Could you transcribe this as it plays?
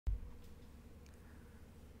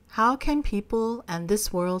How can people and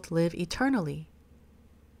this world live eternally?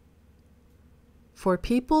 For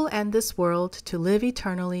people and this world to live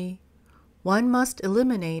eternally, one must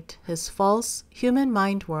eliminate his false human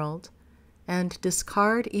mind world and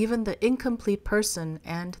discard even the incomplete person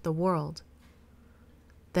and the world.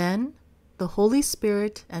 Then, the Holy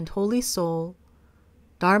Spirit and Holy Soul,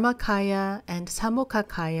 Dharmakaya and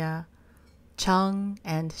Sammokakaya, Chung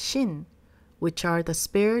and Shin, which are the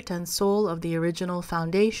spirit and soul of the original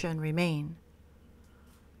foundation, remain.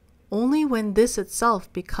 Only when this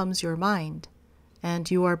itself becomes your mind,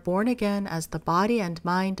 and you are born again as the body and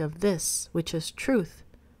mind of this, which is truth,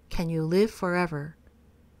 can you live forever.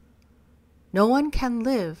 No one can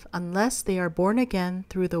live unless they are born again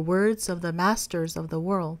through the words of the masters of the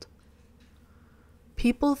world.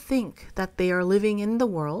 People think that they are living in the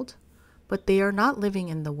world, but they are not living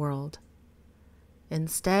in the world.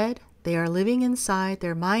 Instead, they are living inside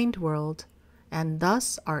their mind world and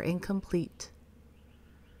thus are incomplete.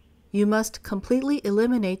 You must completely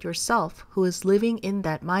eliminate yourself who is living in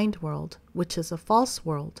that mind world, which is a false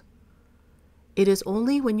world. It is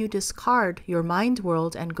only when you discard your mind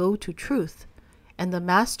world and go to truth, and the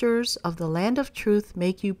masters of the land of truth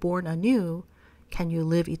make you born anew, can you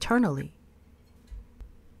live eternally.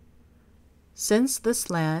 Since this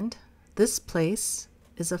land, this place,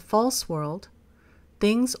 is a false world,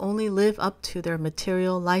 things only live up to their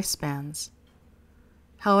material lifespans.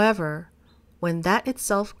 However, when that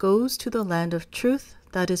itself goes to the land of truth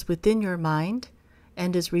that is within your mind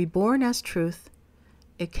and is reborn as truth,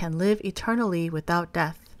 it can live eternally without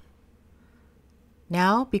death.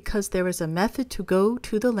 Now, because there is a method to go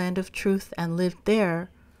to the land of truth and live there,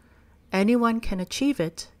 anyone can achieve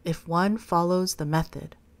it if one follows the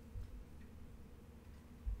method.